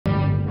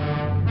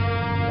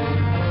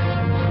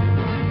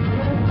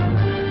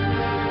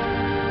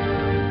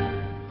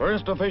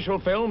First official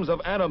films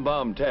of atom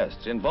bomb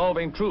tests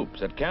involving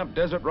troops at Camp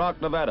Desert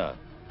Rock, Nevada.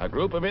 A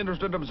group of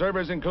interested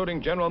observers, including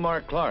General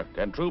Mark Clark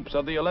and troops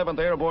of the 11th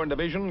Airborne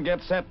Division,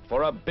 get set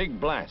for a big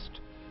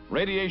blast.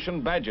 Radiation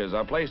badges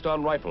are placed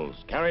on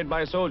rifles, carried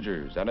by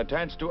soldiers and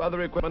attached to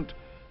other equipment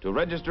to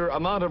register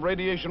amount of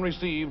radiation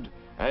received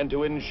and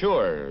to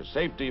ensure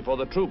safety for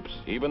the troops,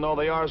 even though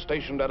they are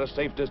stationed at a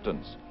safe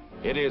distance.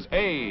 It is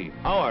A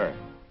hour.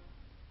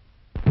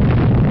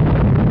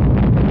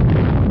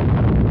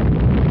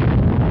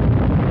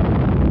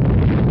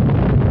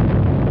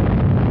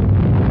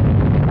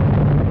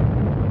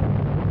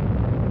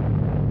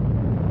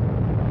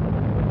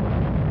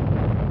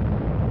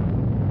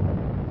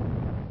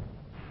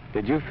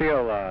 Did you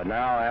feel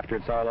now, after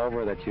it's all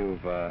over, that you've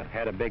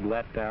had a big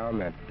letdown,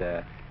 that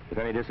there's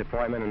any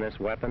disappointment in this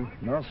weapon?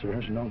 No, sir,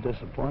 there's no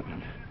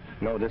disappointment.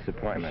 No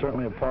disappointment. It's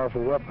certainly a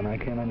powerful weapon. I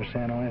can't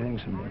understand how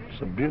anything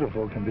so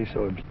beautiful can be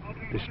so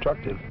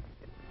destructive.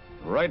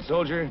 Right,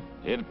 soldier.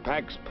 It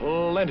packs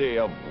plenty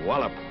of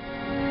wallop.